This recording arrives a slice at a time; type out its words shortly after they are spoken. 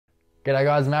G'day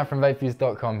guys, Matt from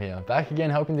vapefuse.com here, back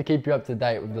again helping to keep you up to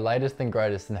date with the latest and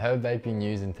greatest in herb vaping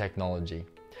news and technology.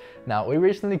 Now, we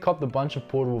recently copped a bunch of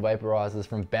portable vaporizers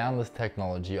from Boundless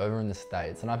Technology over in the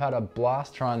States, and I've had a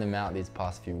blast trying them out these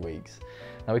past few weeks.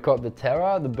 Now, we copped the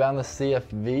Tera, the Boundless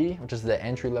CFV, which is the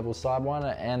entry-level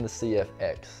sidewinder, and the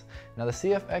CFX. Now, the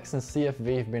CFX and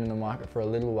CFV have been in the market for a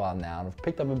little while now and have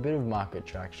picked up a bit of market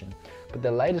traction. But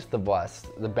their latest device,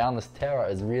 the Boundless Tera,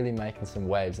 is really making some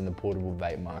waves in the portable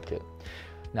vape market.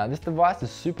 Now, this device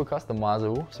is super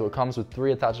customizable, so it comes with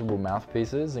 3 attachable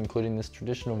mouthpieces, including this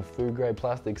traditional food-grade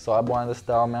plastic sidewinder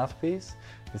style mouthpiece,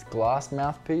 this glass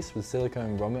mouthpiece with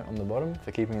silicone grommet on the bottom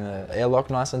for keeping the airlock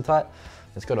nice and tight.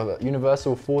 It's got a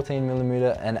universal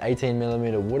 14mm and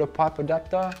 18mm water pipe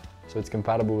adapter, so it's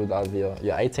compatible with either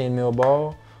your 18mm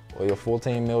bowl or your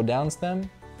 14mm downstem,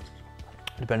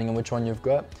 depending on which one you've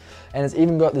got. And it's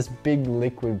even got this big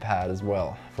liquid pad as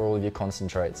well for all of your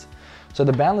concentrates. So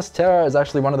the Boundless Tera is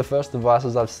actually one of the first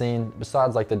devices I've seen,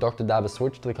 besides like the Dr. Dabber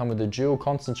switch, to come with the dual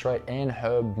concentrate and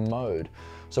herb mode.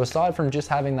 So aside from just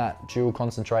having that dual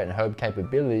concentrate and herb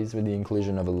capabilities with the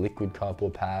inclusion of a liquid cup or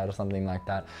pad or something like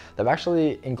that, they've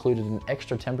actually included an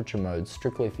extra temperature mode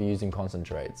strictly for using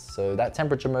concentrates. So that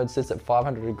temperature mode sits at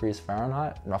 500 degrees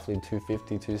Fahrenheit, roughly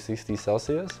 250, 260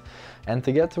 Celsius. And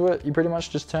to get to it, you pretty much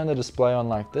just turn the display on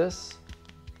like this.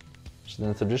 Just in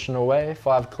the traditional way,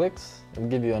 5 clicks, it'll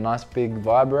give you a nice big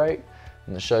vibrate,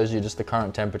 and it shows you just the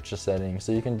current temperature setting.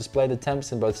 So you can display the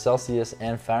temps in both Celsius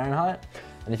and Fahrenheit.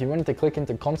 And if you wanted to click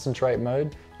into concentrate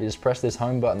mode, you just press this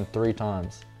home button 3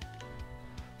 times.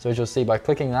 So as you'll see, by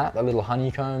clicking that little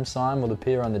honeycomb sign will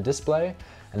appear on the display.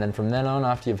 And then from then on,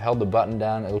 after you've held the button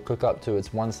down, it'll click up to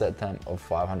its one set temp of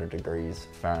 500 degrees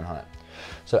Fahrenheit.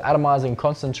 So atomizing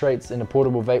concentrates in a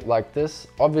portable vape like this,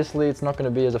 obviously it's not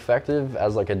going to be as effective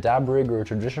as like a dab rig or a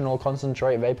traditional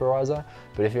concentrate vaporizer,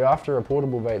 but if you're after a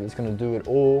portable vape that's going to do it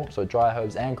all, so dry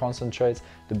herbs and concentrates,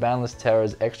 the Boundless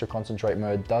Tera's extra concentrate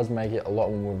mode does make it a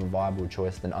lot more of a viable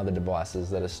choice than other devices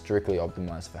that are strictly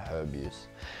optimized for herb use.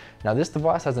 Now, this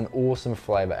device has an awesome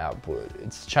flavor output.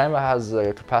 Its chamber has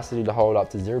a capacity to hold up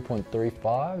to 0.35,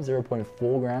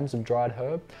 0.4 grams of dried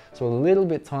herb, so a little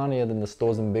bit tinier than the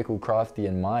Storz & Bickel Crafty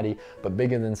and Mighty, but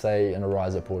bigger than, say, an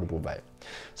Arizer portable vape.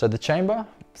 So the chamber,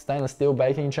 stainless steel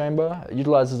baking chamber,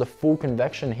 utilizes a full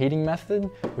convection heating method,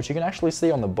 which you can actually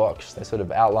see on the box. They sort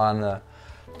of outline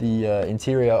the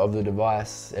interior of the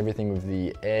device, everything with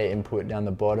the air input down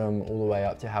the bottom, all the way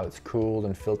up to how it's cooled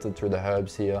and filtered through the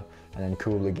herbs here, and then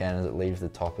cooled again as it leaves the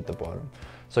top at the bottom.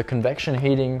 So convection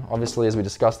heating, obviously, as we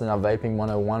discussed in our Vaping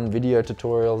 101 video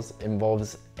tutorials,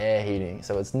 involves air heating.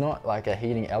 So it's not like a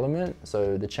heating element,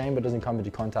 so the chamber doesn't come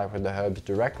into contact with the herbs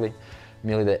directly.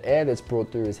 Merely the air that's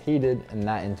brought through is heated, and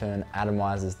that in turn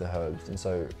atomizes the herbs, and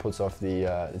so it puts off the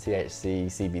THC,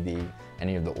 CBD,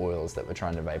 any of the oils that we're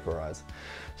trying to vaporize.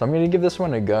 So I'm going to give this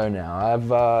one a go now.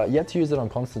 I've yet to use it on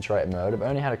concentrate mode. I've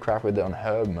only had a crack with it on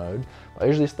herb mode. I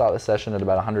usually start the session at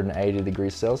about 180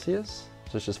 degrees Celsius,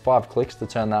 so it's just 5 clicks to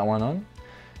turn that one on,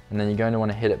 and then you're going to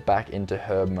want to hit it back into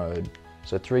herb mode.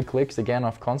 So 3 clicks again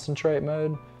off concentrate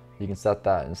mode. You can set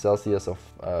that in Celsius or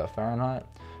Fahrenheit.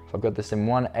 So I've got this in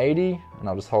 180, and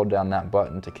I'll just hold down that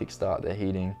button to kickstart the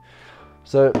heating.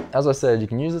 So as I said, you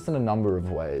can use this in a number of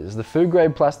ways. The food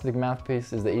grade plastic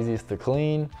mouthpiece is the easiest to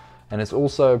clean, and it's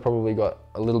also probably got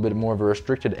a little bit more of a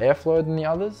restricted airflow than the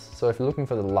others. So if you're looking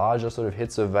for the larger sort of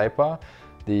hits of vapor,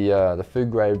 the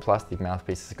food grade plastic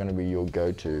mouthpiece is going to be your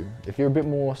go-to. If you're a bit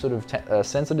more sort of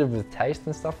sensitive with taste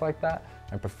and stuff like that,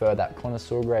 and prefer that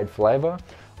connoisseur grade flavor,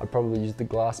 I'd probably use the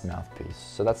glass mouthpiece.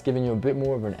 So that's giving you a bit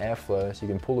more of an airflow, so you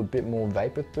can pull a bit more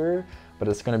vapor through, but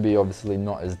it's going to be obviously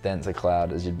not as dense a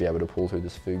cloud as you'd be able to pull through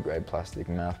this food grade plastic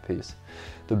mouthpiece.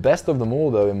 The best of them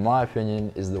all though, in my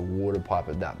opinion, is the water pipe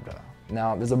adapter.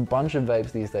 Now, there's a bunch of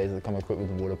vapes these days that come equipped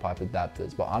with water pipe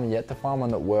adapters, but I'm yet to find one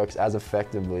that works as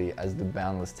effectively as the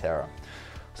Boundless Tera.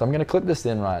 So I'm going to clip this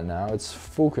in right now. It's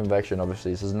full convection,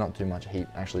 obviously, so there's not too much heat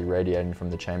actually radiating from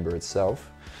the chamber itself.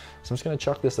 So I'm just going to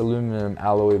chuck this aluminum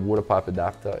alloy water pipe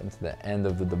adapter into the end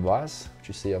of the device, which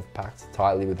you see I've packed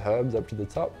tightly with herbs up to the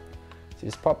top. So you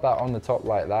just pop that on the top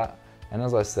like that. And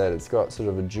as I said, it's got sort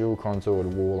of a dual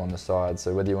contoured wall on the side,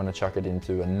 so whether you want to chuck it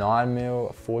into a 9mm,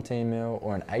 a 14mm,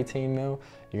 or an 18mm,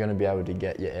 you're going to be able to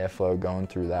get your airflow going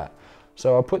through that.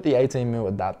 So I'll put the 18mm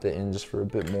adapter in just for a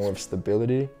bit more of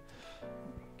stability.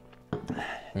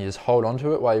 And you just hold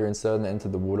onto it while you're inserting it into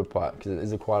the water pipe, because it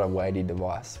is quite a weighty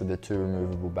device with the 2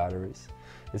 removable batteries.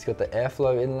 It's got the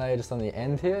airflow inlay just on the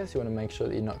end here, so you want to make sure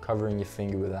that you're not covering your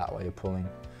finger with that while you're pulling.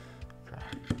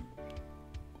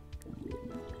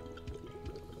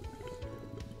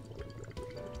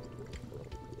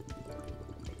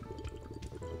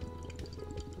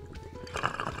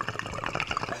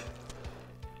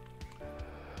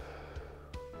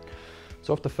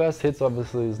 So off the first hits,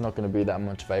 obviously there's not going to be that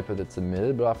much vapor that's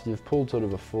emitted, but after you've pulled sort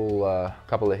of a full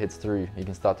couple of hits through, you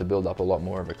can start to build up a lot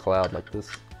more of a cloud like this.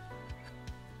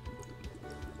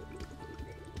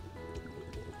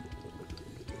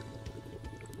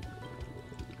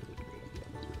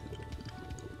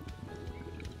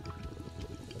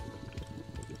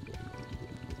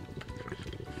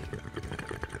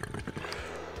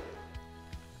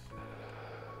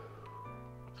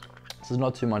 So there's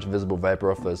not too much visible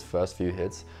vapor off those first few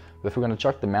hits, but if we're going to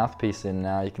chuck the mouthpiece in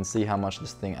now, you can see how much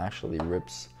this thing actually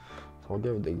rips. So I'll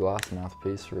go with the glass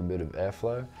mouthpiece for a bit of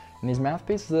airflow. And these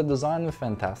mouthpieces are designed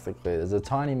fantastically. There's a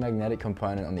tiny magnetic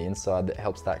component on the inside that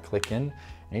helps that click in,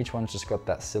 and each one's just got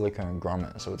that silicone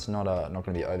grommet, so it's not going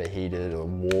to be overheated or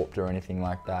warped or anything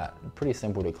like that. Pretty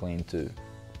simple to clean too.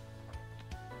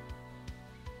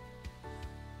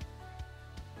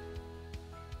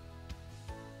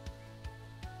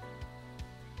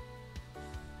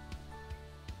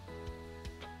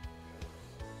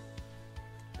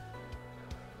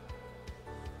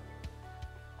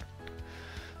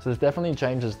 So this definitely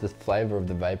changes the flavour of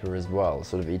the vapor as well,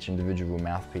 sort of each individual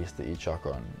mouthpiece that you chuck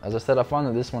on. As I said, I find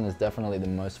that this one is definitely the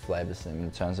most flavoursome in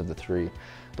terms of the three.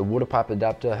 The water pipe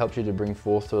adapter helps you to bring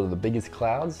forth sort of the biggest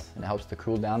clouds, and it helps to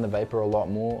cool down the vapor a lot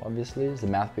more, obviously, as the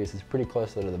mouthpiece is pretty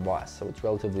close to the device, so it's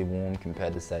relatively warm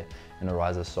compared to, say, an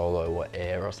Arizer Solo or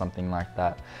Air or something like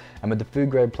that. And with the food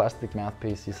grade plastic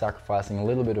mouthpiece, you're sacrificing a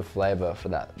little bit of flavour for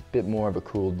that bit more of a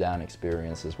cooled down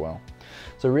experience as well.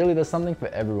 So really there's something for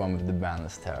everyone with the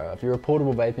Boundless Tera. If you're a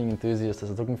portable vaping enthusiast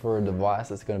that's looking for a device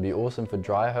that's going to be awesome for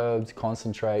dry herbs,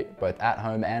 concentrate, both at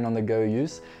home and on the go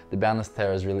use, the Boundless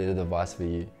Tera is really the device for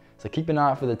you. So keep an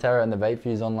eye out for the Tera in the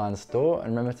VapeFuse online store, and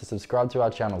remember to subscribe to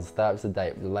our channel to stay up to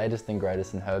date with the latest and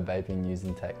greatest in herb vaping news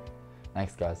and tech.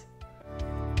 Thanks guys.